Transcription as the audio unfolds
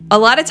A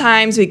lot of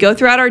times we go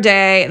throughout our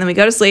day and then we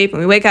go to sleep and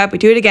we wake up, we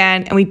do it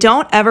again, and we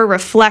don't ever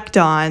reflect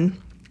on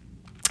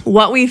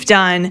what we've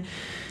done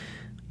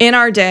in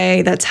our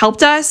day that's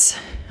helped us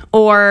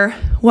or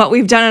what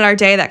we've done in our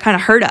day that kind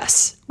of hurt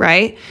us,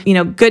 right?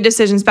 Good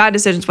decisions, bad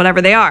decisions,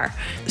 whatever they are.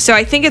 So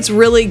I think it's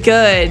really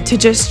good to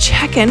just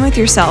check in with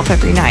yourself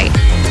every night.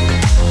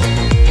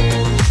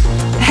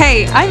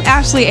 Hey, I'm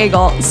Ashley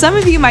Agel. Some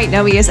of you might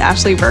know me as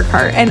Ashley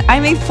Burkhart, and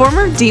I'm a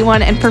former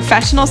D1 and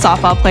professional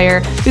softball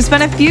player who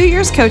spent a few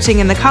years coaching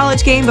in the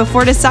college game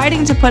before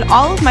deciding to put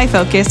all of my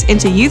focus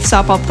into youth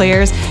softball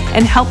players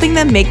and helping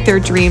them make their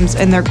dreams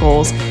and their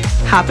goals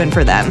happen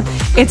for them.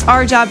 It's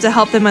our job to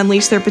help them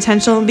unleash their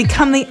potential and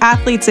become the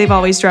athletes they've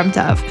always dreamt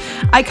of.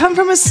 I come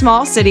from a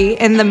small city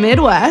in the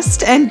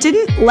Midwest and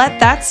didn't let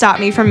that stop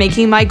me from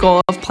making my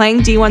goal of playing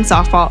D1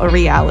 softball a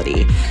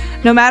reality.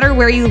 No matter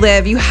where you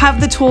live, you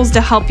have the tools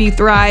to help you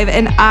thrive,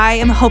 and I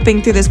am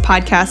hoping through this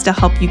podcast to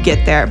help you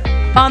get there.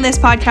 On this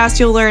podcast,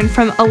 you'll learn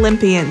from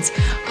Olympians,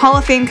 Hall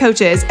of Fame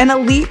coaches, and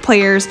elite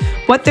players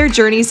what their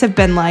journeys have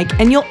been like,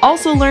 and you'll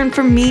also learn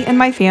from me and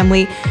my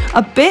family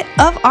a bit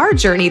of our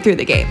journey through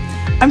the game.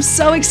 I'm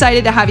so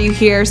excited to have you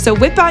here, so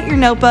whip out your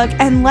notebook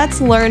and let's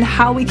learn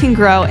how we can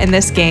grow in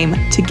this game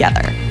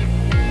together.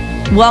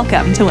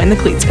 Welcome to When the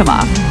Cleats Come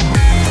Off.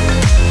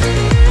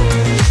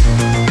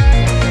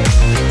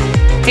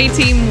 Hey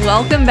team,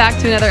 welcome back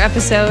to another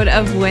episode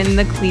of When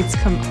the Cleats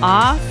Come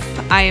Off.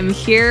 I am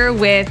here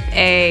with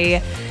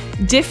a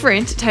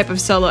different type of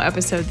solo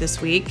episode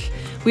this week.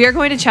 We are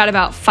going to chat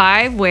about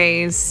 5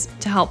 ways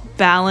to help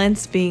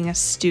balance being a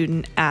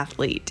student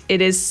athlete.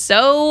 It is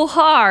so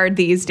hard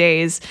these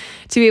days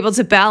to be able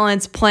to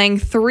balance playing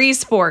 3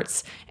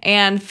 sports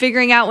and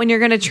figuring out when you're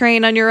going to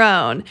train on your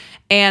own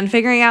and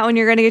figuring out when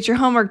you're going to get your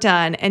homework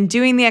done and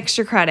doing the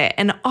extra credit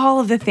and all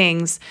of the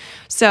things.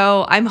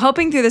 So I'm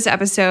hoping through this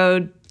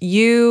episode,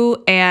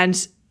 you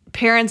and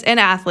parents and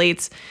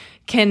athletes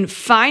can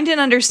find an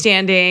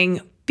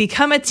understanding,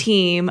 become a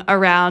team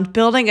around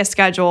building a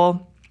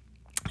schedule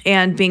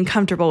and being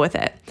comfortable with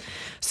it.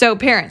 So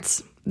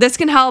parents, this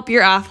can help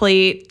your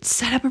athlete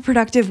set up a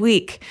productive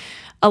week.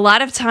 A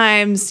lot of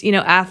times,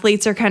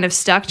 athletes are kind of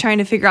stuck trying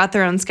to figure out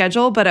their own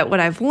schedule, but what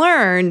I've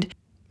learned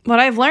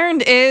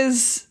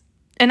is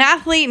an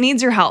athlete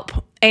needs your help,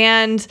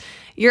 and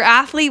your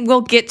athlete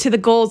will get to the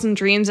goals and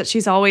dreams that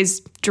she's always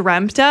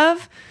dreamt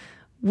of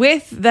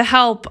with the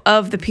help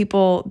of the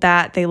people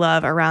that they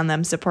love around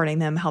them, supporting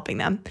them, helping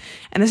them.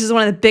 And this is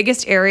one of the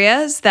biggest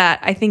areas that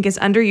I think is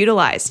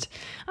underutilized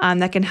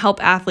that can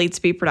help athletes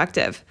be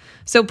productive.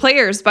 So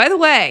players, by the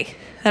way,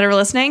 that are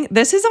listening,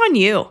 this is on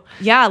you.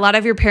 Yeah, a lot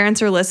of your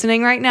parents are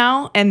listening right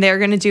now and they're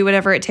going to do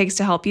whatever it takes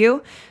to help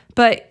you.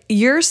 But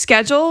your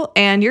schedule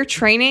and your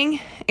training,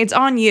 it's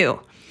on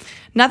you.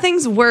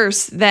 Nothing's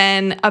worse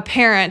than a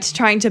parent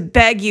trying to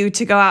beg you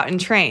to go out and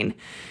train.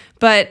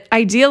 But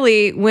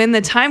ideally, when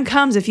the time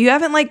comes, if you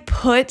haven't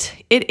put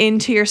it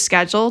into your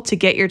schedule to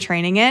get your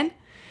training in,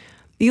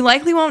 you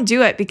likely won't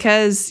do it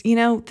because, the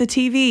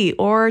TV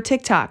or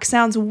TikTok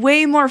sounds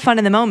way more fun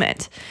in the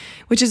moment,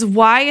 which is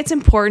why it's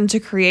important to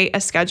create a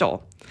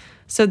schedule.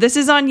 So this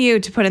is on you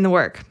to put in the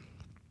work.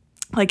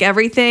 Like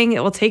everything,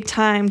 it will take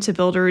time to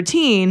build a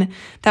routine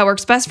that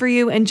works best for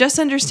you. And just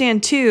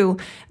understand too,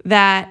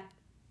 that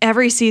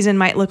every season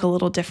might look a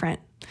little different.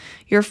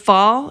 Your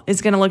fall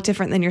is going to look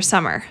different than your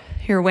summer.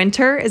 Your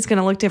winter is going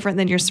to look different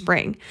than your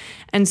spring.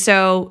 And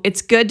so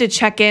it's good to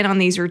check in on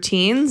these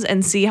routines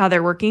and see how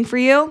they're working for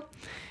you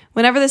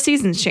whenever the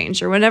seasons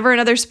change or whenever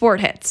another sport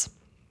hits.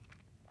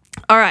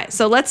 All right,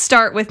 so let's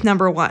start with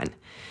number 1.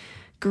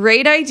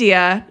 Great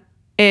idea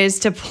is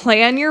to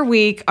plan your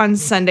week on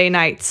Sunday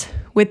nights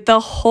with the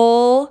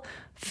whole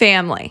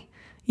family.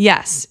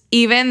 Yes,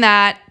 even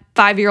that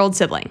 5-year-old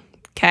sibling,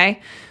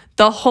 okay?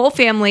 The whole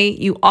family,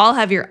 you all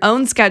have your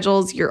own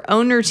schedules, your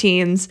own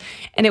routines,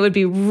 and it would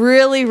be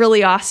really,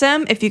 really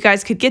awesome if you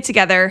guys could get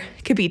together.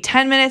 It could be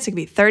 10 minutes, it could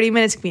be 30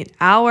 minutes, it could be an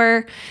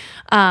hour,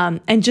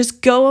 and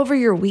just go over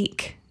your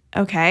week,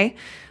 okay?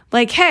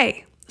 Like,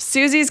 hey,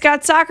 Susie's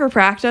got soccer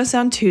practice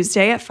on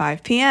Tuesday at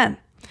 5 p.m.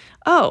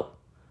 Oh,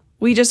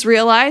 we just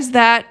realized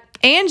that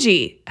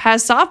Angie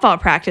has softball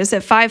practice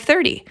at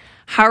 5:30.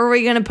 How are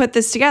we going to put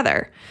this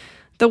together?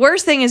 The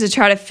worst thing is to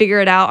try to figure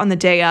it out on the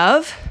day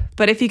of,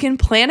 but if you can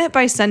plan it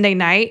by Sunday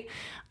night,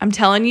 I'm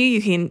telling you,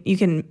 you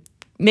can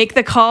make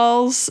the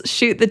calls,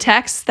 shoot the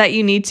texts that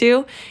you need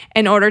to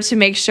in order to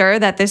make sure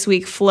that this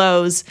week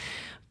flows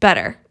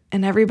better.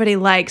 And everybody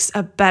likes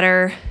a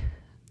better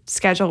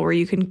schedule where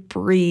you can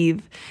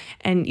breathe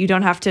and you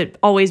don't have to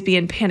always be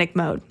in panic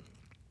mode.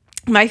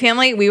 My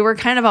family, we were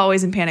kind of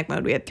always in panic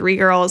mode. We had 3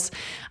 girls.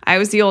 I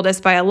was the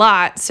oldest by a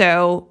lot.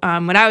 So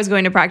when I was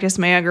going to practice,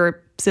 my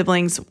younger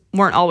siblings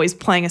weren't always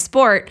playing a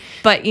sport.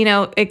 But,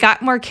 it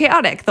got more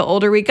chaotic the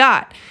older we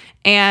got.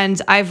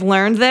 And I've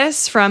learned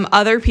this from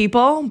other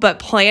people, but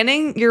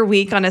planning your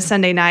week on a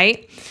Sunday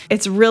night,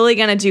 it's really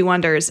going to do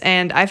wonders.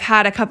 And I've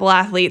had a couple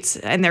athletes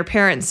and their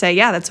parents say,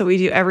 yeah, that's what we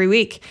do every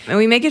week. And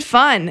we make it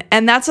fun.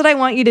 And that's what I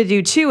want you to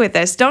do too with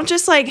this. Don't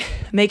just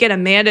make it a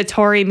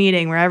mandatory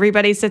meeting where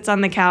everybody sits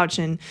on the couch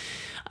and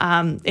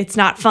it's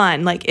not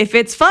fun. Like if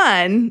it's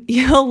fun,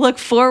 you'll look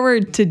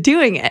forward to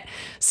doing it.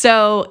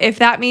 So if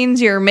that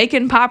means you're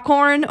making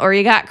popcorn or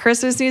you got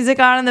Christmas music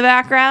on in the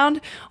background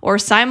or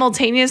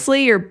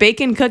simultaneously you're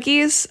baking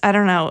cookies, I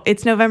don't know.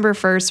 It's November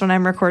 1st when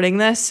I'm recording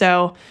this,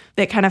 so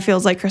it kind of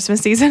feels like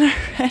Christmas season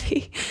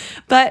already.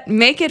 But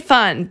make it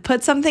fun.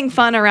 Put something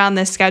fun around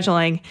this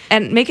scheduling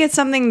and make it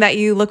something that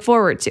you look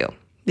forward to,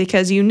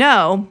 because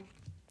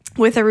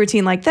with a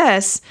routine like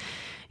this,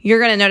 you're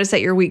going to notice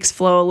that your weeks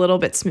flow a little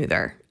bit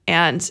smoother.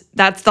 And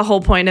that's the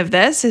whole point of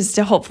this, is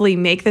to hopefully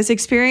make this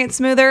experience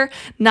smoother,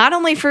 not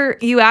only for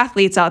you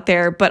athletes out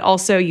there, but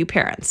also you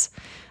parents.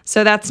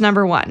 So that's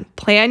number 1.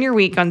 Plan your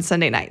week on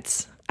Sunday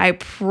nights. I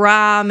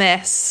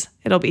promise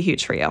it'll be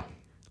huge for you.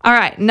 All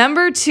right,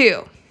 number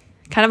 2,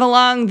 kind of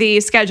along the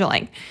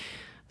scheduling.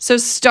 So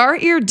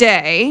start your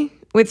day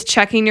with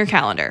checking your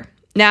calendar.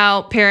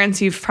 Now,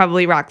 parents, you've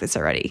probably rocked this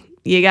already.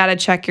 You got to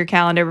check your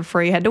calendar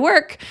before you head to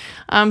work,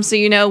 so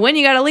you know when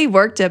you got to leave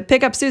work to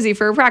pick up Susie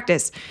for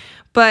practice.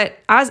 But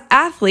as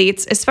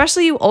athletes,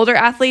 especially you older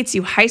athletes,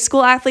 you high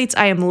school athletes,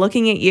 I am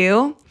looking at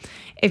you.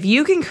 If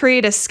you can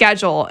create a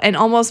schedule and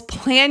almost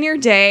plan your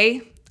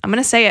day, I'm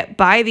going to say it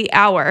by the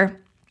hour,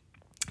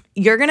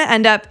 you're going to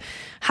end up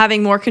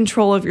having more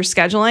control of your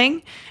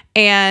scheduling.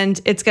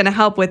 And it's going to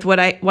help with what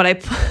I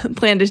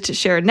plan to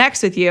share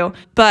next with you.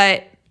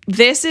 But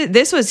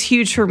this was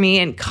huge for me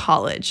in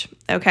college.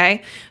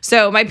 Okay.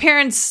 So my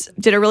parents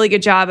did a really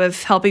good job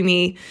of helping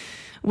me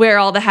wear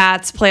all the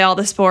hats, play all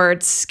the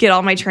sports, get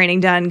all my training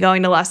done,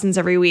 going to lessons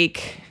every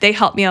week. They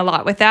helped me a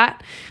lot with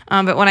that.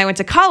 But when I went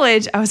to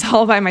college, I was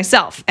all by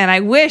myself. And I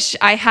wish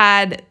I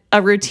had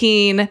a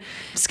routine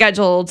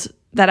scheduled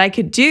that I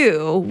could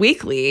do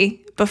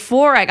weekly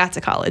before I got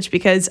to college,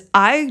 because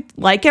I,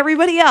 like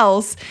everybody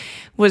else,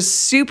 was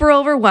super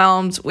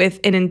overwhelmed with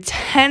an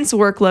intense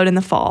workload in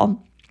the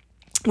fall,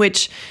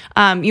 which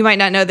you might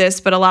not know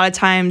this, but a lot of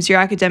times your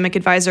academic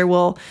advisor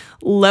will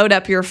load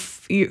up your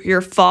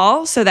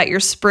fall so that your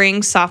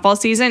spring softball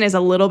season is a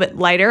little bit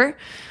lighter,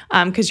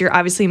 because you're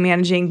obviously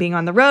managing being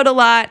on the road a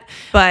lot.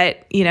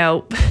 But,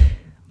 as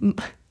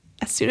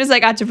soon as I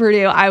got to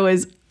Purdue, I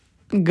was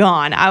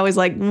gone. I was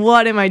like,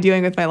 what am I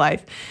doing with my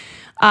life?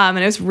 And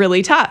it was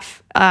really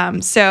tough.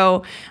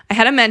 So I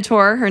had a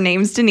mentor. Her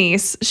name's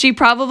Denise. She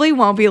probably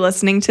won't be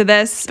listening to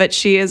this, but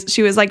she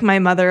was like my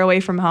mother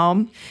away from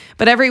home.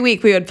 But every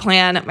week we would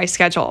plan my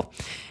schedule.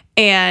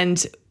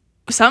 And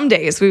some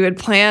days we would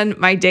plan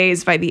my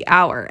days by the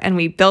hour, and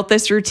we built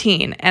this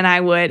routine. And I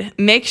would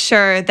make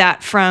sure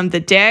that from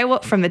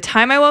the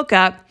time I woke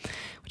up,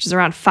 which is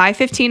around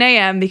 5:15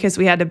 a.m., because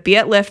we had to be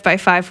at Lyft by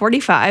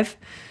 5:45.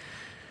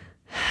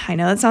 I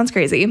know that sounds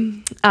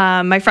crazy.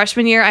 My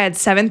freshman year, I had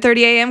 7:30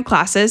 a.m.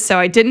 classes, so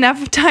I didn't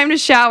have time to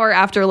shower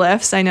after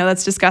lifts. I know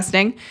that's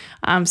disgusting.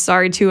 I'm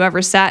sorry to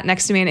whoever sat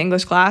next to me in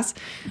English class,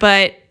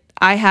 but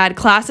I had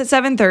class at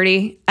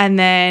 7:30 and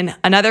then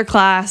another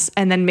class,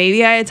 and then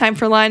maybe I had time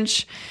for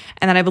lunch.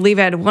 And then I believe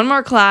I had one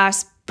more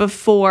class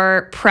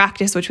before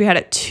practice, which we had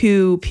at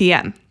 2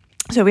 p.m.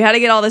 So we had to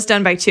get all this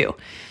done by 2.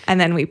 And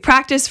then we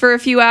practiced for a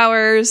few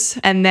hours,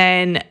 and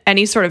then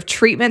any sort of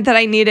treatment that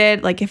I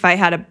needed, like if I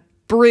had a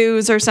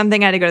bruise or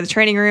something, I had to go to the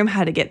training room,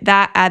 had to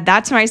add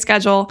that to my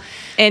schedule.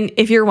 And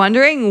if you're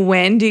wondering,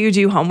 when do you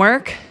do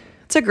homework?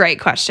 It's a great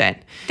question.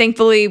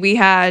 Thankfully, we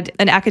had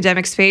an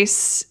academic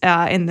space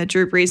in the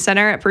Drew Brees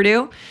Center at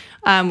Purdue,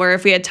 where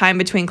if we had time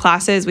between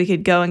classes, we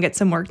could go and get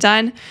some work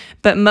done.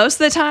 But most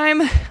of the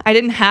time, I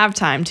didn't have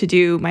time to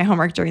do my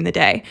homework during the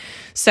day.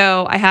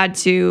 So I had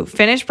to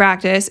finish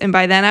practice, and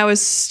by then I was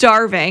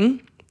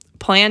starving,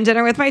 plan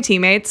dinner with my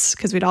teammates,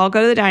 because we'd all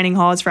go to the dining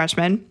hall as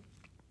freshmen.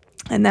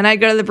 And then I'd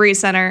go to the Brees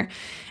Center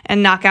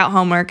and knock out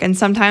homework. And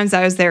sometimes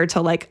I was there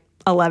till like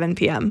 11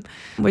 p.m.,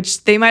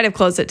 which they might have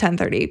closed at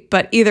 10:30.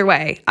 But either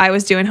way, I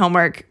was doing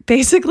homework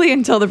basically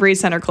until the Brees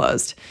Center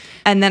closed.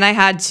 And then I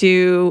had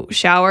to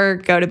shower,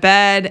 go to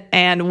bed,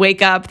 and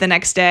wake up the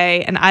next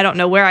day. And I don't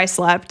know where I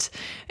slept.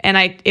 And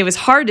it was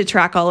hard to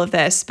track all of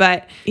this.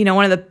 But,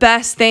 one of the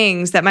best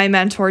things that my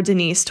mentor,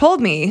 Denise,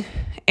 told me,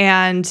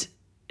 and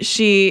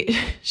she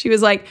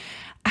was like,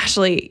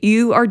 Ashley,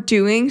 you are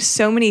doing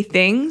so many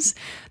things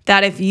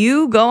that if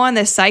you go on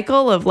this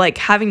cycle of like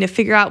having to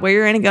figure out where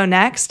you're going to go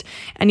next,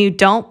 and you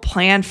don't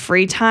plan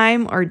free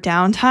time or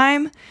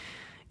downtime,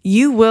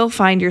 you will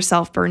find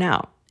yourself burnt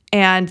out.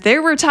 And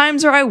there were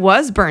times where I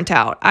was burnt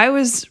out. I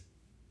was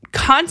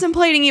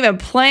contemplating even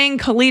playing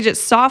collegiate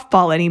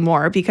softball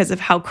anymore because of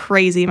how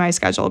crazy my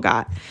schedule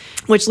got,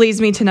 which leads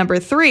me to number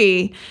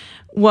 3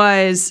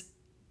 was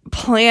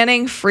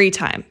planning free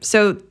time.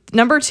 So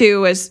number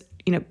 2 was,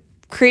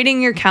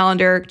 creating your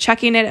calendar,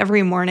 checking it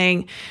every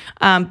morning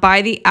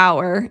by the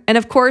hour. And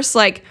of course,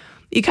 like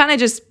you kind of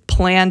just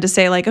plan to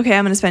say like, okay,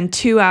 I'm going to spend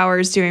 2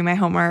 hours doing my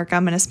homework.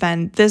 I'm going to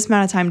spend this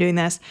amount of time doing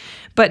this.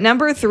 But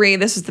number 3,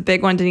 this is the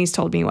big one Denise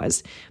told me,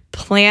 was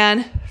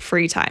plan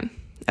free time.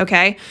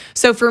 Okay.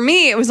 So for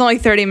me, it was only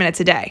 30 minutes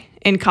a day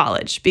in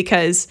college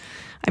because,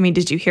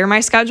 did you hear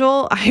my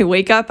schedule? I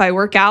wake up, I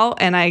work out,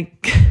 and I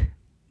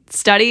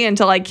study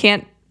until I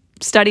can't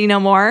study no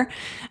more.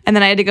 and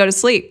then I had to go to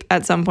sleep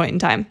at some point in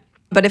time.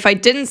 But if I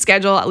didn't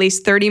schedule at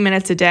least 30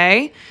 minutes a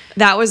day,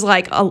 that was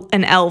like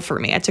an L for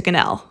me. I took an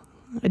L.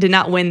 I did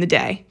not win the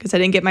day because I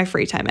didn't get my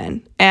free time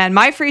in. And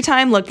my free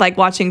time looked like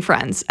watching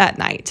Friends at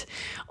night,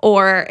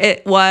 or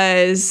it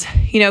was,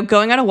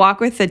 going on a walk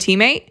with a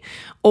teammate,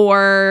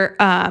 or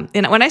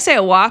when I say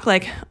a walk,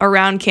 like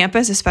around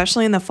campus,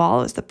 especially in the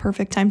fall, is the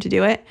perfect time to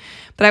do it.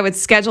 But I would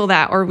schedule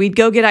that, or we'd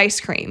go get ice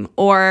cream,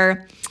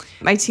 or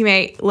my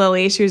teammate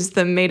Lily, she was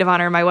the maid of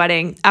honor in my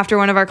wedding. After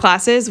one of our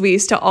classes, we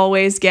used to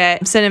always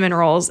get cinnamon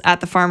rolls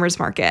at the farmer's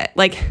market.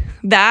 Like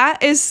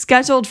that is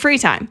scheduled free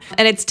time,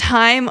 and it's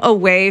time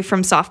away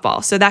from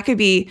softball. So that could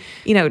be,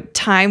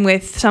 time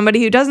with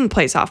somebody who doesn't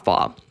play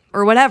softball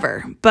or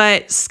whatever.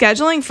 But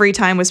scheduling free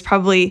time was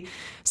probably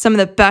some of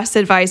the best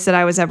advice that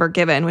I was ever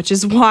given, which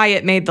is why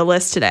it made the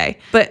list today.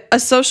 But a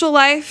social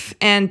life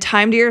and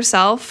time to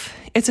yourself,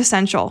 it's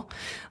essential.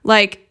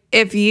 Like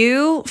if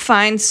you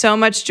find so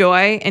much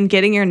joy in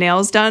getting your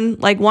nails done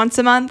like once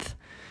a month,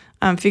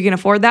 if you can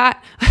afford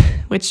that,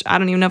 which I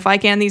don't even know if I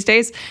can these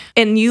days,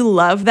 and you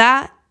love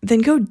that, then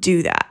go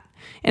do that.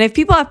 And if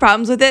people have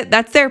problems with it,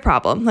 that's their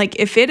problem. Like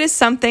if it is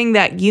something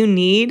that you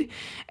need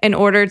in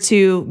order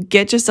to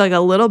get just like a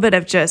little bit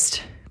of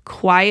just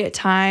quiet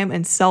time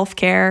and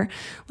self-care,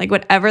 like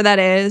whatever that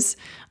is.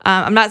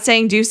 I'm not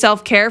saying do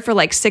self-care for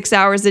like 6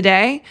 hours a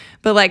day,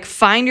 but like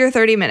find your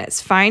 30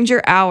 minutes, find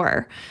your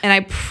hour, and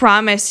I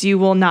promise you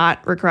will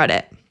not regret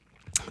it.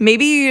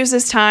 Maybe you use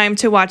this time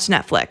to watch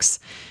Netflix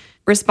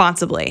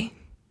responsibly.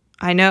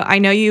 I know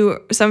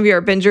some of you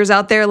are bingers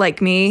out there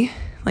like me.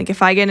 Like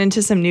if I get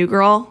into some New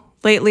Girl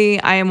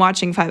lately, I am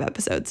watching 5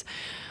 episodes,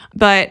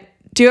 but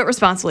do it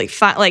responsibly.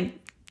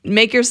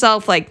 Make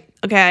yourself like,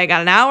 okay, I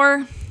got an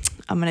hour.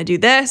 I'm going to do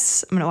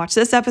this. I'm going to watch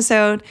this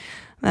episode.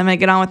 Then I'm going to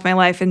get on with my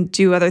life and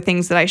do other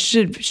things that I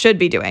should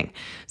be doing.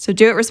 So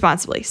do it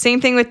responsibly. Same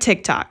thing with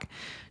TikTok.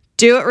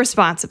 Do it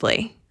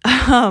responsibly.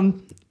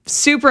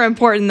 Super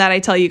important that I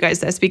tell you guys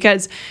this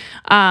because,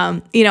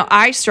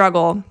 I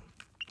struggle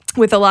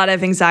with a lot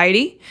of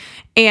anxiety,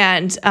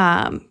 and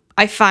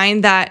I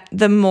find that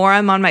the more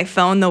I'm on my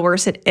phone, the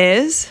worse it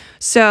is.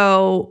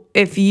 So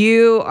if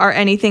you are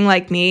anything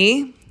like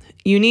me,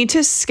 you need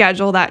to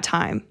schedule that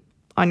time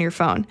on your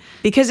phone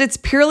because it's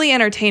purely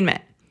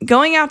entertainment.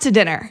 Going out to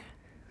dinner,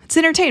 it's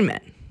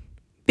entertainment.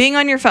 Being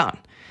on your phone,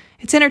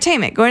 it's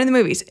entertainment. Going to the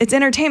movies, it's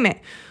entertainment.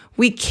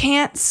 We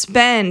can't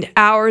spend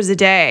hours a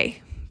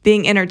day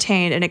being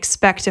entertained and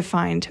expect to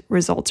find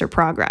results or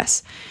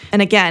progress.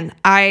 And again,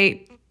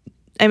 I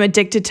am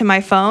addicted to my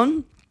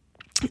phone.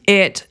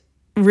 It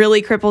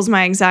really cripples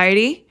my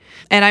anxiety.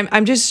 And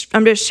I'm just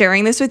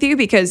sharing this with you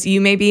because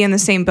you may be in the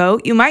same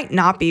boat. You might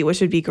not be,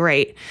 which would be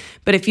great.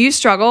 But if you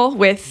struggle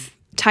with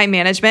time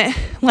management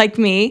like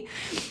me,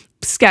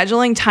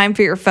 scheduling time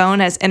for your phone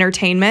as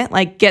entertainment,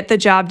 like get the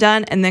job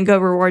done and then go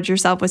reward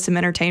yourself with some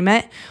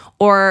entertainment,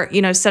 or,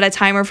 set a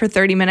timer for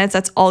 30 minutes.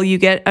 That's all you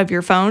get of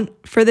your phone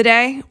for the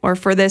day or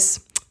for this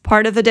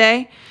part of the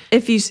day.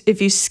 If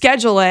you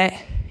schedule it,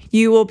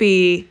 you will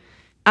be,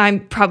 I'm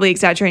probably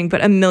exaggerating,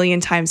 but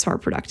 1,000,000 times more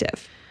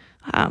productive.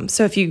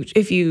 So if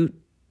you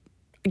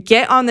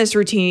get on this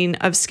routine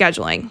of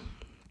scheduling,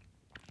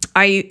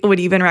 I would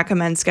even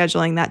recommend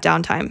scheduling that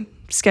downtime,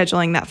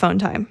 scheduling that phone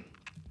time.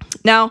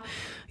 Now,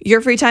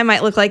 your free time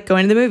might look like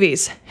going to the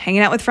movies,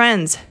 hanging out with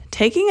friends,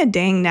 taking a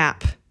dang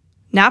nap.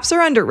 Naps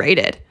are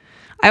underrated.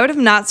 I would have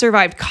not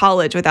survived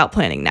college without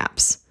planning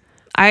naps.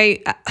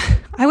 I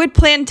would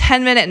plan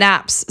 10-minute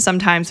naps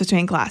sometimes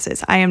between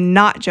classes. I am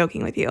not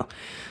joking with you.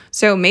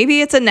 So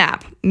maybe it's a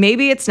nap,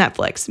 maybe it's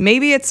Netflix,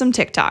 maybe it's some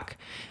TikTok,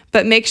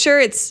 but make sure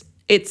it's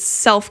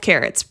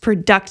self-care, it's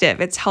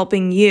productive, it's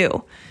helping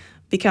you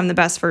become the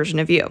best version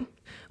of you.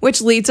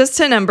 Which leads us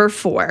to number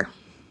 4.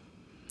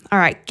 All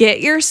right,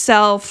 get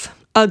yourself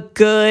a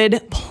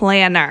good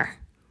planner.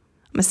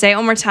 I'm gonna say it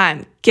one more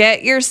time.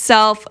 Get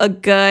yourself a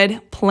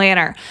good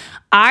planner.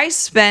 I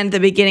spend the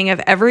beginning of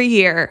every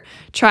year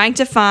trying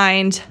to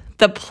find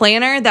the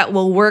planner that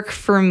will work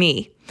for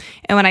me.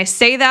 And when I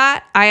say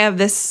that, I have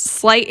this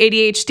slight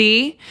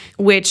ADHD,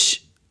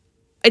 which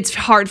it's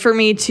hard for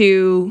me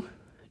to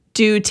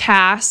do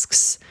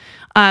tasks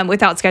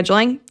without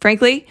scheduling,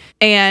 frankly.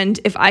 And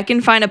if I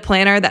can find a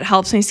planner that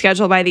helps me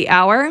schedule by the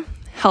hour,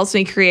 helps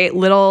me create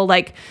little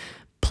like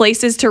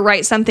places to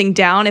write something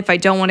down if I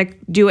don't want to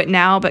do it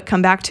now, but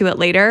come back to it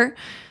later,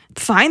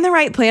 find the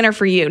right planner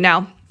for you.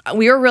 Now,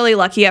 we were really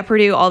lucky at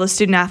Purdue. All the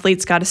student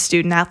athletes got a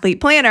student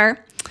athlete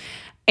planner.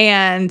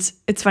 And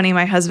it's funny,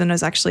 my husband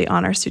was actually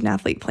on our student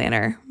athlete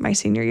planner my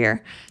senior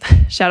year.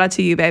 Shout out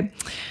to you, babe.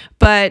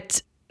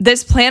 But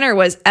this planner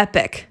was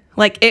epic.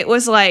 Like it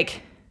was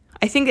like,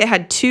 I think it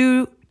had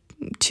two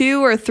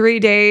or 3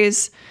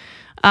 days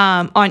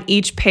on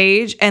each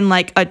page and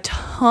like a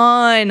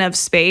ton of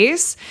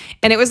space.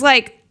 And it was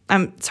like,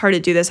 it's hard to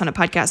do this on a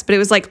podcast, but it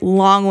was like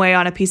long way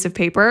on a piece of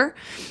paper.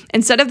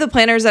 Instead of the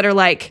planners that are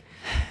like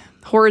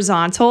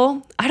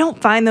horizontal, I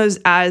don't find those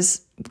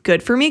as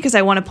good for me because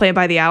I want to play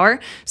by the hour.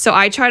 So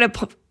I try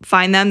to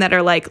find them that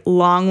are like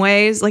long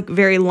ways, like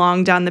very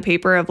long down the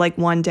paper of like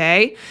one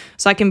day.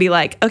 So I can be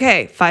like,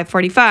 okay,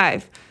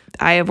 5:45,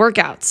 I have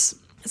workouts.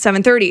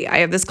 7:30, I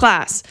have this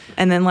class,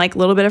 and then like a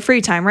little bit of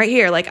free time right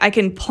here. Like I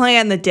can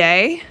plan the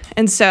day.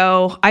 And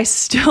so I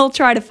still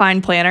try to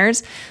find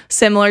planners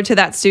similar to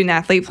that student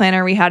athlete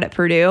planner we had at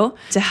Purdue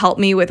to help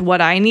me with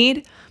what I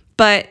need.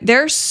 But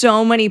there's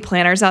so many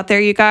planners out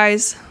there, you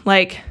guys.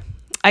 Like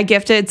I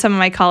gifted some of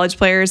my college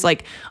players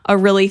like a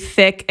really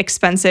thick,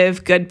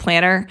 expensive, good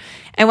planner.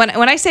 And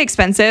when I say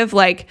expensive,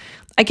 like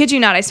I kid you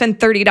not, I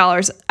spend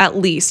 $30 at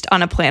least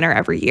on a planner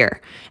every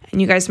year. And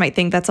you guys might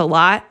think that's a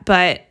lot,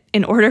 but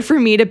in order for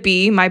me to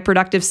be my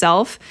productive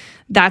self,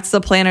 that's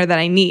the planner that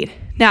I need.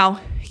 Now,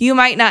 you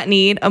might not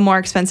need a more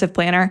expensive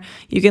planner.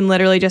 You can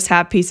literally just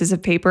have pieces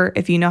of paper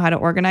if you know how to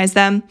organize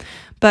them.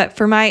 But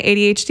for my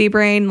ADHD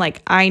brain,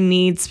 like I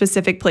need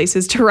specific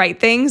places to write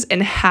things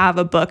and have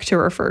a book to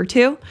refer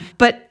to.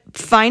 But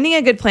finding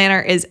a good planner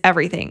is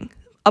everything.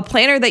 A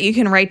planner that you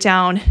can write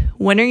down,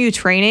 when are you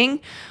training?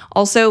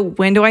 Also,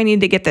 when do I need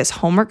to get this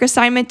homework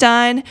assignment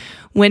done?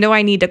 When do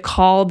I need to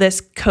call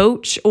this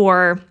coach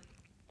or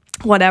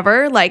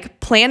whatever, like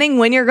planning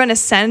when you're going to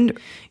send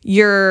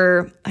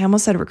I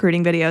almost said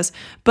recruiting videos,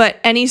 but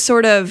any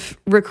sort of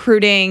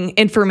recruiting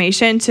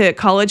information to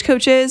college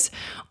coaches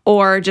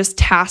or just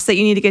tasks that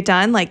you need to get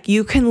done, like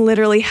you can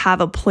literally have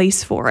a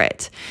place for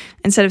it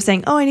instead of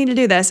saying, oh, I need to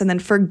do this and then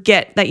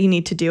forget that you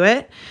need to do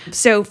it.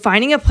 So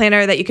finding a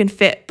planner that you can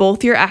fit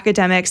both your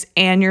academics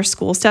and your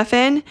school stuff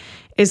in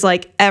is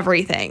like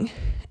everything.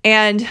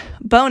 And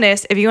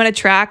bonus, if you want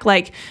to track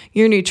like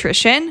your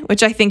nutrition,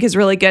 which I think is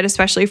really good,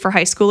 especially for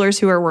high schoolers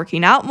who are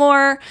working out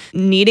more,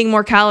 needing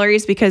more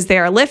calories because they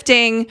are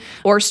lifting,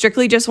 or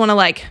strictly just want to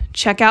like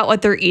check out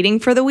what they're eating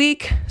for the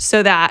week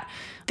so that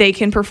they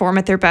can perform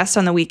at their best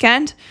on the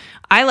weekend.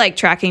 I like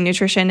tracking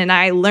nutrition and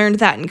I learned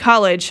that in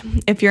college.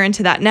 If you're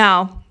into that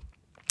now,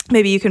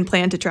 maybe you can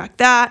plan to track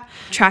that.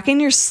 Tracking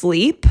your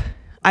sleep.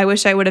 I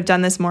wish I would have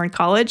done this more in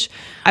college.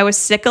 I was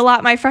sick a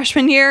lot my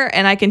freshman year,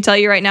 and I can tell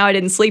you right now I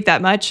didn't sleep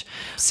that much.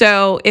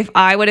 So if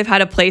I would have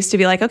had a place to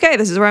be like, okay,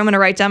 this is where I'm going to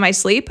write down my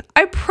sleep,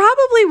 I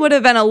probably would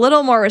have been a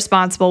little more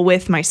responsible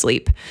with my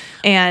sleep.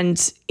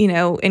 And, you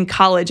know, in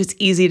college, it's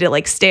easy to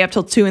like stay up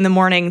till 2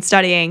 a.m.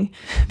 studying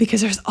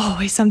because there's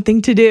always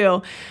something to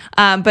do.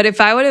 But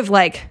if I would have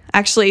like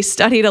actually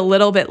studied a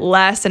little bit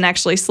less and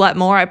actually slept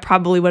more, I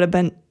probably would have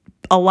been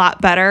a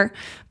lot better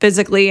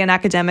physically and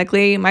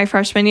academically my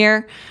freshman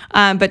year.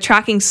 But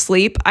tracking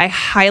sleep, I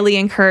highly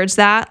encourage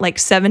that, like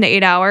 7 to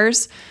 8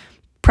 hours,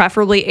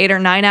 preferably 8 or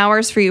 9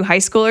 hours for you high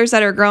schoolers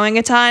that are growing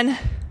a ton.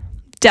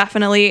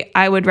 Definitely,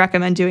 I would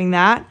recommend doing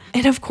that.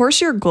 And of course,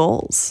 your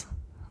goals.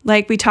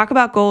 Like we talk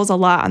about goals a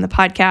lot on the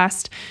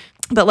podcast,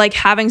 but like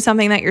having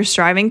something that you're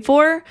striving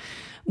for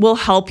will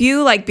help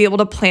you like be able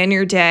to plan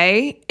your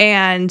day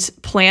and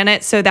plan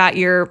it so that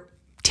you're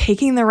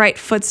taking the right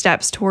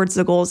footsteps towards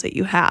the goals that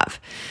you have.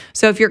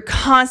 So if you're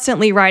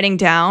constantly writing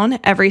down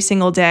every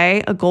single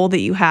day a goal that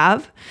you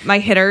have, my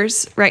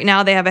hitters right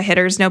now, they have a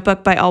hitter's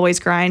notebook by Always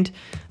Grind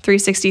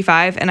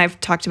 365, and I've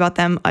talked about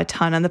them a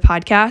ton on the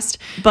podcast.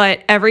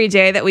 But every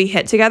day that we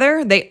hit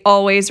together, they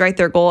always write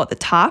their goal at the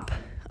top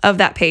of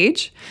that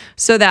page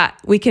so that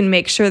we can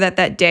make sure that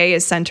that day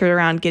is centered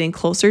around getting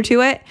closer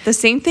to it. The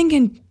same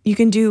thing you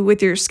can do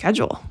with your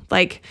schedule,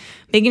 like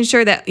making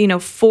sure that,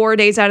 4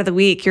 days out of the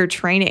week you're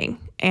training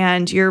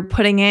and you're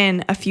putting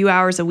in a few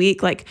hours a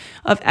week, like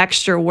of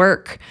extra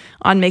work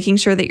on making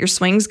sure that your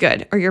swing's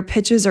good or your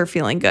pitches are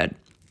feeling good,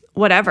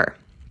 whatever.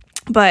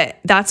 But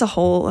that's a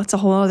whole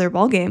other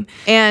ballgame.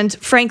 And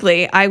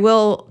frankly, I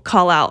will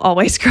call out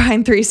Always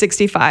Grind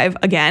 365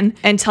 again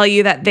and tell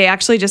you that they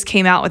actually just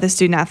came out with a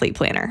student athlete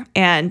planner.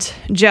 And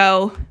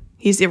Joe,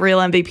 he's the real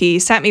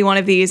MVP, sent me one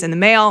of these in the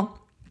mail.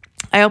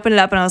 I opened it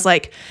up and I was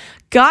like,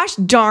 gosh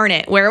darn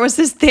it, where was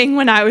this thing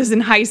when I was in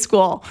high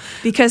school?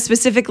 Because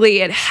specifically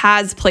it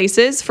has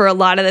places for a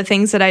lot of the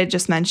things that I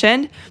just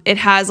mentioned. It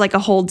has like a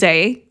whole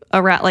day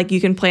around, like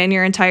you can plan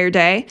your entire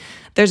day.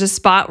 There's a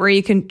spot where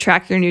you can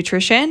track your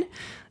nutrition.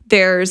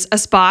 There's a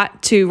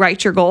spot to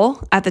write your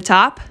goal at the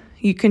top.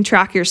 You can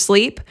track your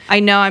sleep.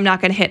 I know I'm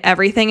not going to hit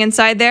everything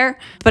inside there,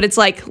 but it's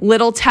like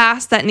little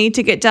tasks that need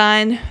to get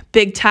done,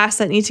 big tasks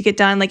that need to get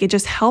done. Like it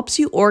just helps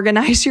you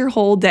organize your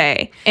whole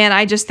day. And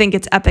I just think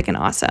it's epic and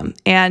awesome.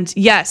 And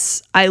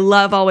yes, I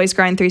love Always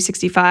Grind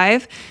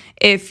 365.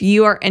 If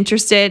you are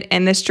interested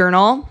in this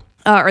journal,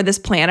 or this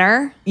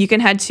planner, you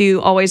can head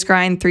to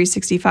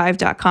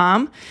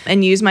alwaysgrind365.com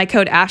and use my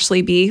code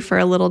AshleyB for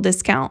a little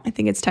discount. I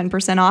think it's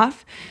 10%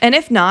 off. And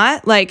if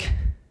not, like,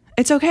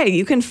 it's okay.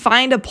 You can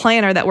find a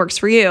planner that works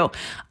for you.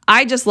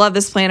 I just love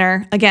this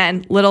planner.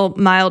 Again, little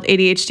mild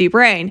ADHD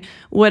brain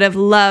would have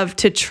loved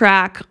to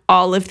track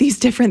all of these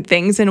different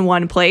things in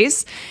one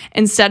place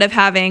instead of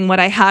having what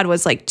I had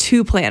was like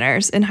 2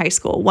 planners in high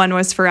school. One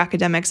was for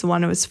academics,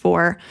 one was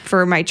for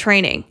my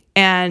training.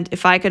 And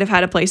if I could have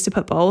had a place to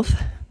put both,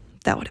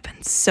 that would have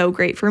been so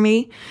great for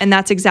me. And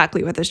that's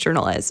exactly what this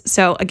journal is.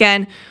 So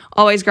again,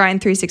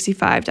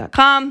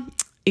 alwaysgrind365.com.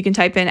 You can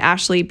type in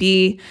Ashley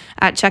B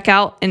at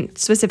checkout and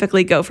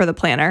specifically go for the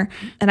planner.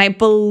 And I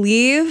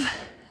believe,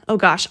 oh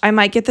gosh, I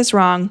might get this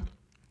wrong.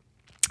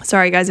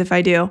 Sorry guys if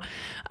I do.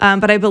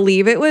 But I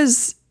believe it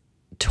was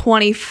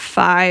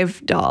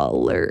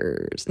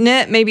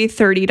 $25, maybe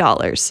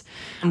 $30,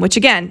 which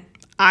again,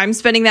 I'm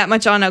spending that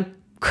much on a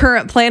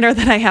current planner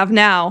that I have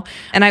now.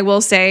 And I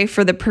will say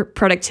for the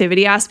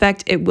productivity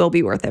aspect, it will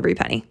be worth every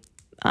penny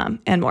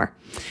and more.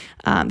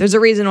 There's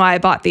a reason why I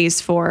bought these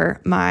for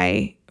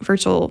my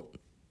virtual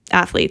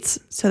athletes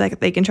so that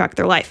they can track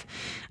their life.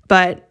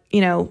 But,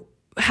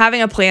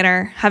 having a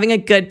planner, having a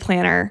good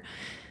planner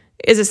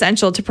is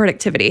essential to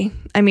productivity.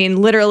 I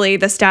mean, literally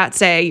the stats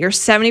say you're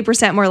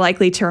 70% more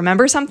likely to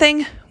remember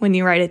something when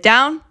you write it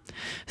down.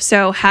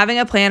 So having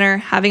a planner,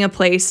 having a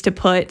place to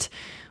put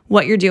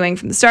what you're doing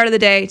from the start of the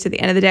day to the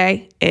end of the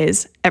day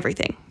is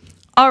everything.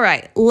 All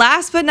right,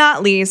 last but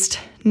not least,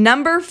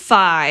 number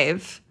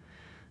 5,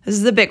 this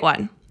is the big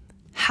one,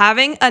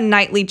 having a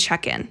nightly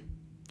check-in.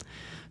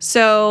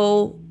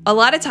 So a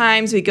lot of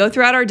times we go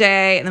throughout our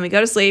day and then we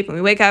go to sleep and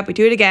we wake up, we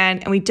do it again,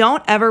 and we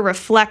don't ever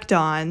reflect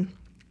on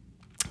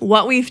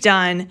what we've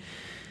done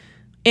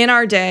in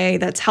our day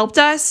that's helped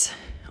us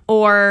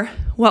or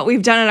what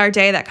we've done in our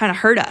day that kind of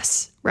hurt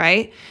us,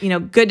 right?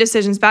 Good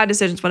decisions, bad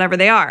decisions, whatever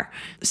they are.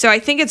 So I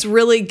think it's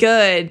really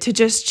good to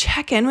just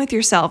check in with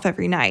yourself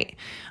every night.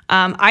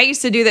 I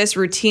used to do this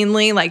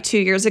routinely like 2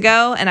 years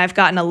ago, and I've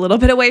gotten a little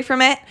bit away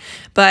from it.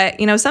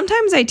 But,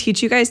 sometimes I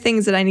teach you guys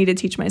things that I need to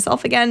teach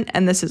myself again,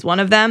 and this is one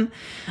of them.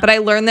 But I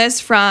learned this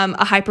from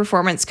a high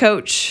performance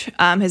coach.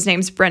 His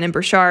name's Brendon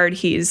Burchard.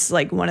 He's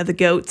like one of the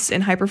GOATs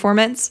in high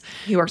performance.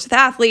 He works with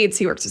athletes,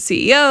 he works with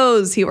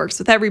CEOs, he works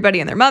with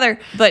everybody and their mother,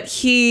 but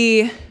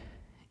he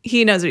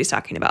knows what he's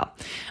talking about.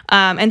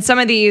 And some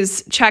of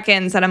these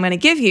check-ins that I'm going to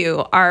give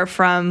you are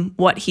from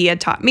what he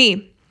had taught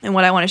me and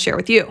what I want to share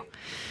with you.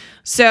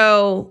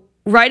 So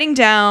writing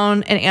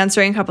down and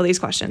answering a couple of these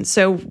questions.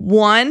 So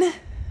one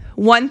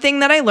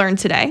thing that I learned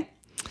today.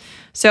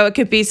 So it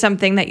could be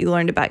something that you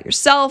learned about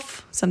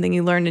yourself, something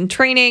you learned in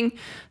training,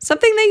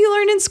 something that you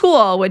learned in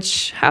school,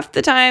 which half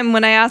the time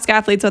when I ask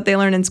athletes what they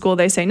learned in school,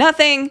 they say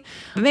nothing.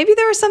 But maybe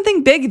there was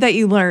something big that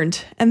you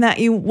learned and that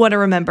you want to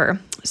remember.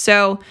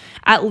 So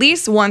at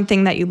least one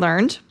thing that you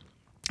learned.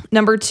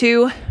 Number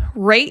 2,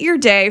 rate your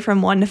day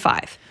from 1 to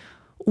 5.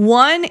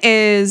 1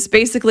 is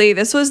basically,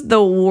 this was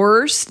the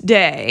worst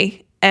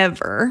day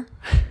ever.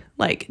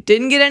 Like,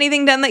 didn't get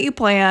anything done that you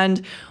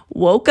planned,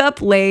 woke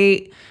up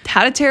late,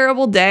 had a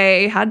terrible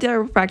day, had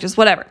terrible practice,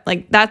 whatever.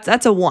 Like,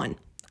 that's a 1.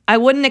 I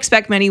wouldn't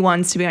expect many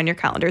 1s to be on your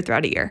calendar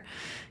throughout a year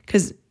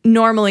because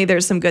normally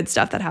there's some good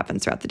stuff that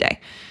happens throughout the day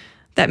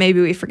that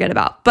maybe we forget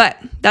about. But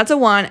that's a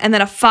 1. And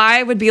then a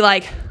 5 would be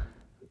like,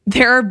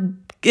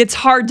 it's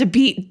hard to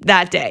beat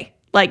that day.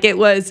 Like, it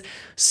was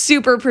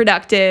super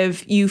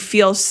productive. You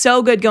feel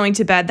so good going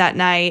to bed that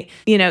night.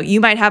 You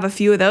might have a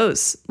few of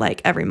those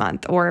like every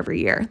month or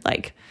every year.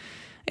 Like,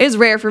 it is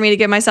rare for me to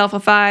give myself a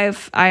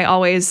 5. I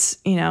always,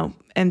 am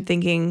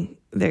thinking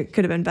there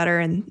could have been better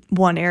in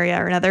one area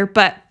or another.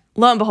 But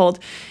lo and behold,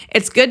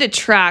 it's good to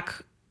track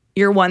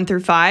your 1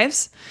 through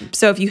 5s.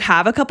 So if you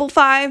have a couple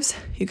 5s,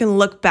 you can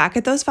look back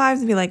at those 5s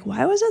and be like,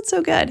 why was that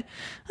so good?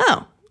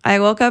 Oh, I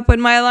woke up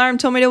when my alarm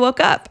told me to wake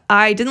up.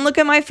 I didn't look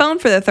at my phone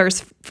for the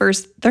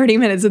first 30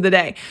 minutes of the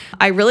day.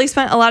 I really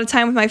spent a lot of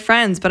time with my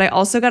friends, but I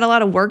also got a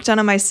lot of work done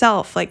on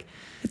myself. Like,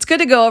 it's good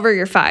to go over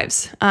your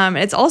 5s.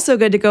 It's also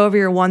good to go over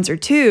your 1s or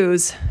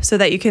 2s so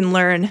that you can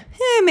learn,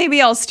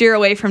 maybe I'll steer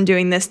away from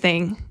doing this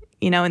thing,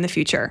 in the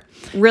future.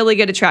 Really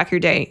good to track your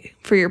day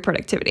for your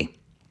productivity.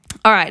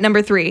 All right,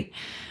 number 3,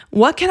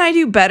 what can I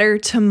do better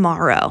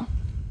tomorrow?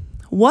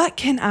 What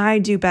can I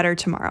do better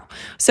tomorrow?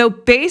 So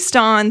based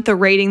on the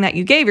rating that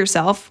you gave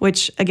yourself,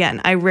 which again,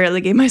 I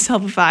rarely gave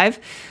myself a 5,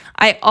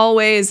 I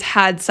always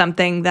had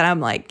something that I'm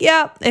like,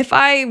 yeah, if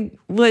I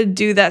would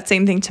do that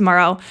same thing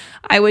tomorrow,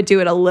 I would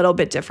do it a little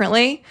bit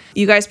differently.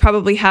 You guys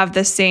probably have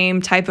the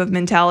same type of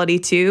mentality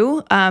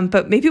too,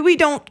 but maybe we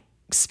don't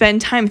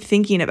spend time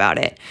thinking about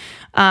it.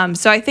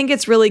 So I think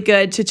it's really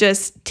good to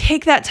just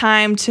take that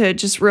time to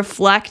just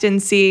reflect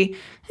and see,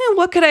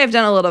 what could I have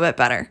done a little bit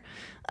better?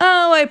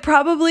 Oh, I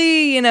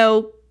probably,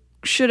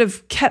 should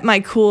have kept my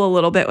cool a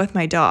little bit with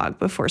my dog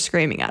before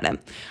screaming at him.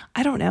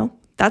 I don't know.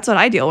 That's what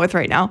I deal with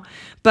right now.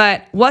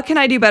 But what can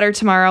I do better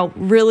tomorrow?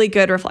 Really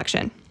good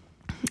reflection.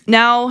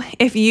 Now,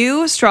 if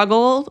you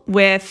struggle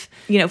with,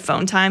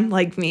 phone time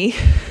like me,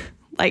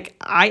 like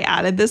I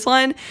added this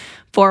one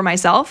for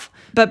myself,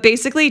 but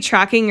basically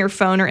tracking your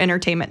phone or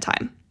entertainment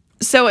time.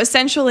 So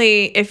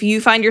essentially, if you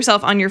find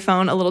yourself on your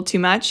phone a little too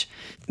much,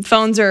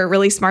 phones are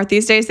really smart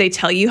these days. They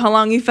tell you how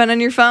long you've been on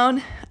your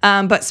phone.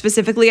 But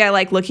specifically, I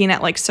like looking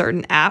at like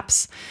certain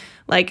apps.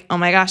 Like, oh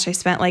my gosh, I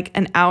spent like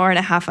an hour and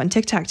a half on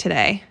TikTok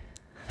today.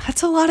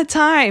 That's a lot of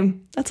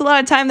time. That's a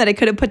lot of time that I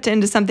could have put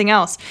into something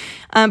else.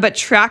 But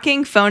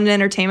tracking phone and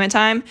entertainment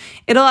time,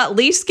 it'll at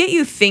least get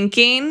you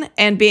thinking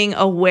and being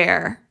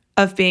aware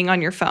of being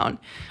on your phone,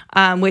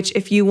 which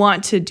if you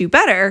want to do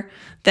better,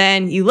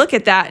 then you look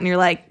at that and you're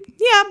like,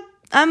 yeah,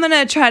 I'm going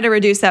to try to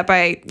reduce that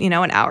by,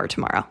 an hour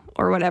tomorrow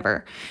or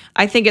whatever.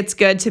 I think it's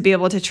good to be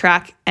able to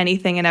track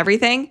anything and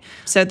everything.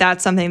 So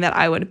that's something that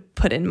I would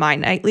put in my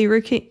nightly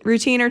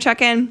routine or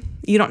check-in.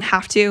 You don't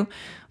have to,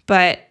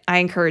 but I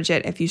encourage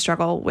it if you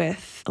struggle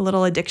with a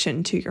little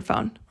addiction to your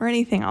phone or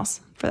anything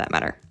else for that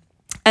matter.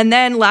 And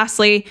then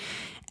lastly,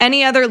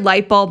 any other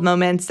light bulb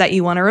moments that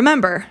you want to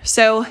remember.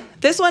 So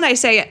this one I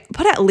say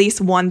put at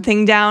least one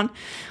thing down,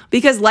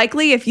 because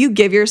likely if you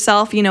give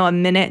yourself, a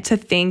minute to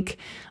think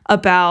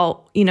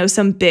about,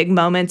 some big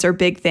moments or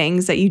big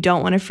things that you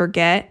don't want to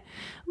forget,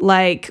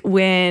 like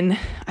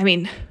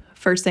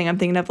first thing I'm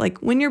thinking of, like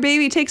when your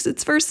baby takes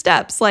its first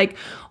steps,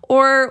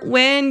 or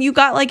when you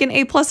got like an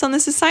A+ on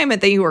this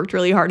assignment that you worked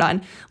really hard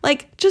on,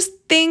 like just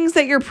things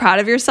that you're proud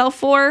of yourself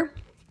for,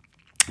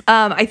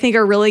 I think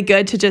are really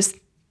good to just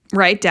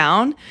write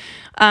down,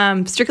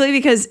 strictly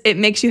because it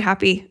makes you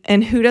happy,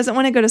 and who doesn't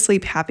want to go to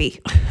sleep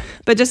happy?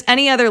 But just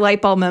any other light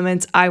bulb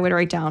moments I would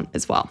write down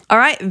as well. All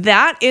right,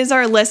 that is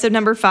our list of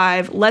number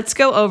 5. Let's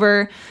go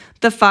over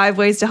the 5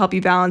 ways to help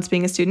you balance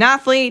being a student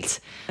athlete,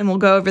 and we'll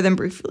go over them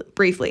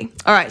briefly.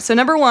 All right, so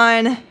number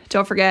 1,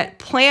 don't forget,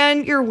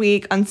 plan your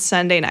week on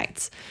Sunday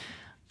nights.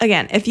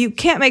 Again, if you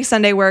can't make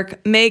Sunday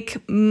work, make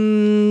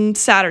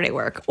Saturday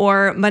work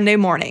or Monday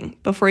morning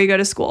before you go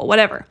to school,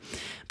 whatever.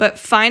 But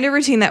find a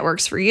routine that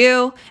works for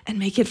you and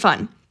make it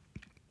fun.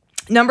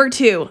 Number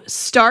 2,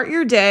 start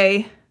your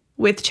day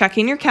with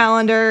checking your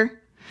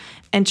calendar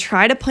and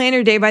try to plan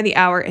your day by the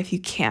hour if you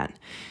can.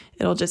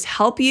 It'll just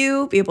help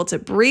you be able to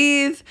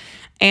breathe,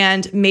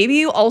 and maybe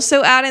you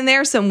also add in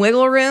there some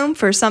wiggle room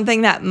for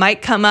something that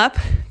might come up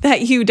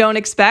that you don't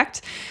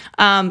expect.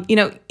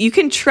 You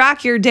can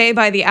track your day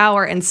by the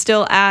hour and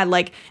still add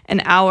like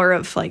an hour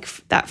of like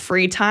that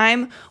free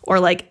time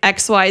or like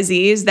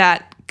XYZs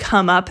that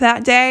come up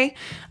that day.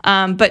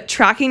 But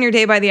tracking your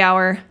day by the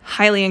hour,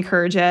 highly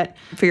encourage it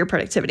for your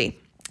productivity.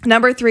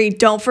 Number 3,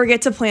 don't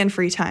forget to plan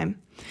free time.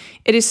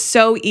 It is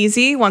so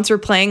easy once we're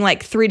playing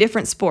like 3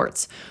 different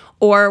sports,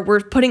 or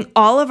we're putting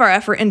all of our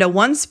effort into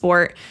one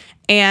sport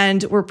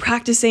and we're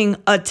practicing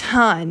a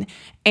ton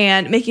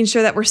and making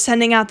sure that we're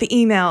sending out the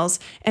emails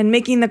and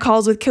making the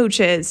calls with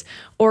coaches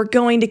or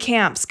going to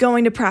camps,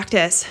 going to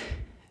practice.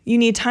 You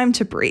need time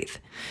to breathe.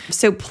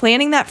 So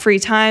planning that free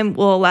time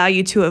will allow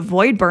you to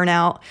avoid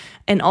burnout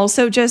and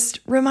also just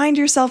remind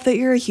yourself that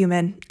you're a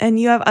human and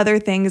you have other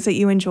things that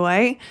you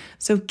enjoy.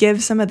 So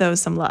give some of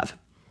those some love.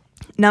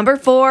 Number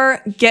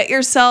 4, get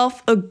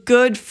yourself a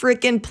good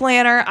freaking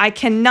planner. I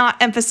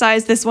cannot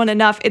emphasize this one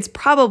enough. It's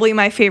probably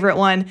my favorite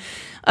one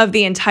of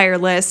the entire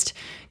list.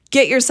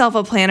 Get yourself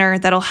a planner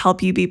that'll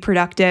help you be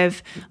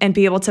productive and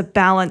be able to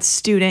balance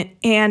student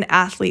and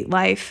athlete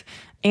life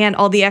and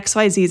all the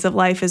XYZs of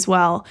life as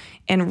well,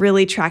 and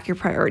really track your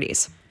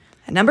priorities.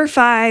 And number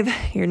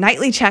 5, your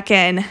nightly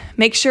check-in.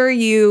 Make sure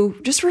you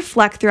just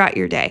reflect throughout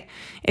your day.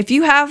 If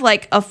you have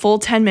like a full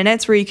 10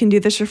 minutes where you can do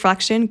this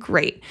reflection,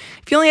 great.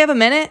 If you only have a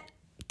minute,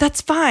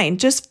 that's fine.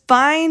 Just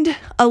find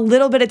a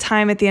little bit of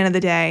time at the end of the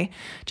day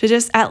to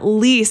just at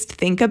least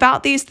think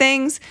about these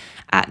things.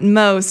 At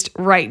most,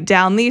 write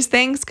down these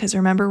things, because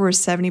remember, we're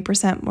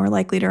 70% more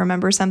likely to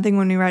remember something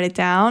when we write it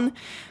down.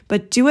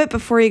 But do it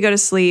before you go to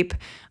sleep.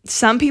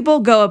 Some people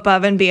go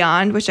above and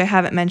beyond, which I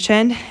haven't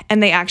mentioned,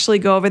 and they actually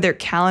go over their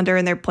calendar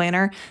and their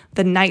planner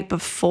the night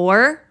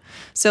before.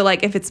 So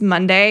like if it's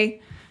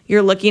Monday,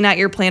 you're looking at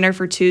your planner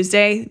for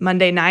Tuesday,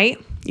 Monday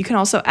night, you can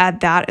also add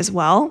that as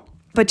well.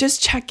 But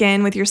just check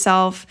in with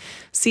yourself,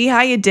 see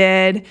how you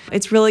did.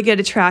 It's really good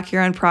to track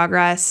your own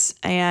progress,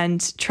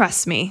 and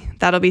trust me,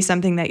 that'll be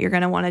something that you're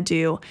going to want to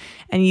do,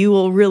 and you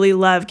will really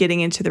love getting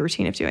into the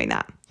routine of doing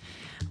that.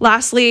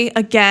 Lastly,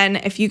 again,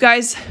 if you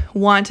guys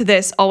want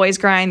this Always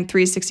Grind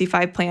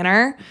 365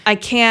 planner, I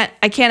can't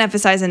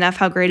emphasize enough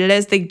how great it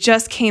is. They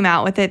just came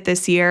out with it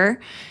this year,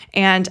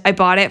 and I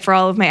bought it for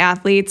all of my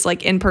athletes,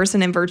 like in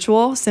person and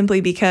virtual,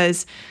 simply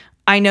because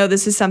I know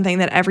this is something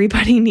that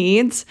everybody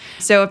needs.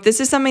 So if this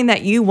is something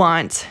that you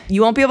want,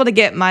 you won't be able to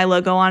get my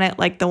logo on it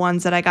like the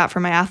ones that I got for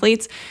my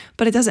athletes,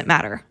 but it doesn't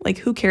matter. Like,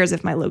 who cares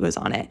if my logo's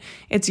on it?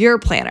 It's your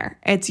planner.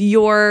 It's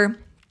your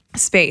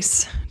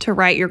space to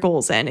write your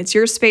goals in. It's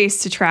your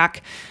space to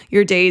track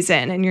your days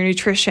in, and your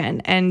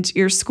nutrition and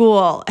your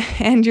school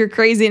and your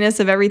craziness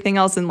of everything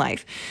else in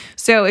life.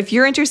 So if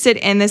you're interested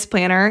in this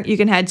planner, you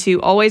can head to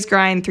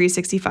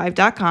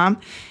alwaysgrind365.com,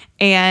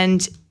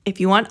 and if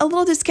you want a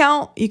little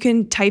discount, you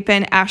can type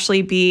in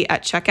Ashley B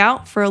at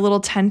checkout for a little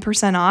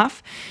 10%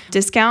 off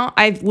discount.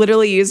 I've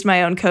literally used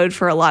my own code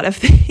for a lot of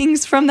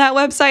things from that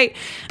website,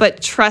 but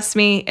trust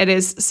me, it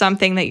is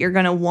something that you're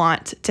going to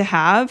want to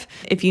have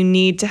if you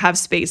need to have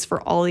space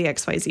for all the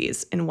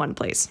XYZs in one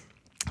place.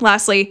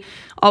 Lastly,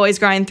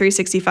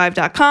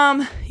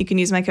 alwaysgrind365.com. You can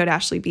use my code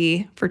Ashley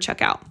B for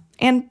checkout.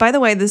 And by the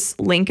way, this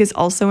link is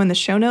also in the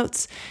show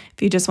notes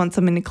if you just want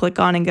something to click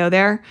on and go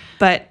there.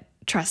 But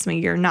trust me,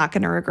 you're not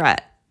going to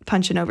regret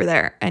punching over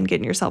there and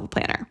getting yourself a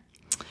planner.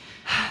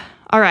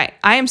 All right.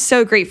 I am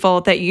so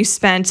grateful that you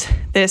spent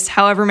this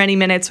however many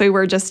minutes we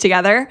were just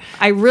together.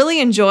 I really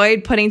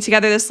enjoyed putting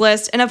together this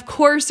list. And of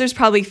course, there's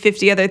probably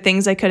 50 other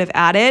things I could have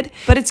added,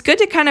 but it's good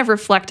to kind of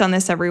reflect on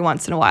this every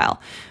once in a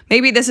while.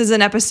 Maybe this is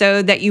an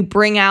episode that you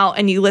bring out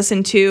and you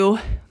listen to,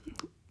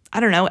 I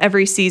don't know,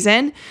 every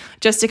season,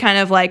 just to kind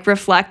of like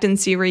reflect and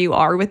see where you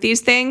are with these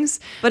things.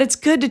 But it's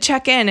good to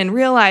check in and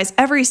realize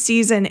every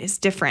season is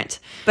different,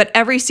 but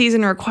every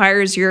season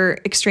requires your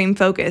extreme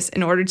focus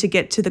in order to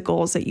get to the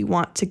goals that you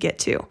want to get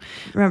to.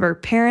 Remember,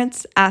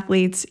 parents,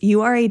 athletes,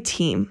 you are a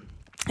team.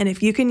 And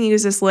if you can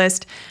use this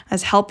list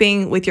as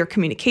helping with your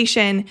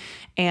communication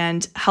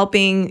and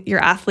helping your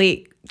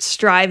athlete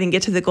strive and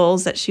get to the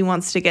goals that she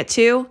wants to get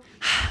to,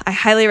 I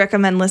highly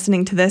recommend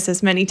listening to this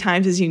as many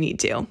times as you need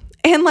to.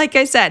 And like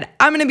I said,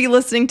 I'm going to be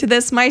listening to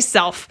this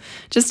myself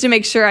just to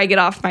make sure I get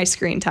off my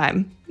screen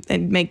time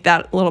and make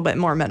that a little bit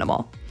more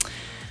minimal.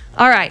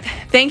 All right.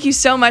 Thank you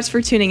so much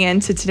for tuning in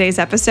to today's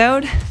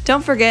episode.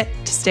 Don't forget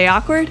to stay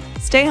awkward,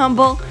 stay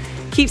humble,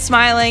 keep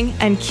smiling,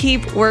 and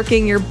keep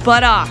working your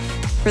butt off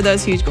for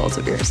those huge goals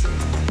of yours.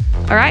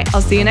 All right.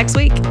 I'll see you next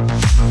week.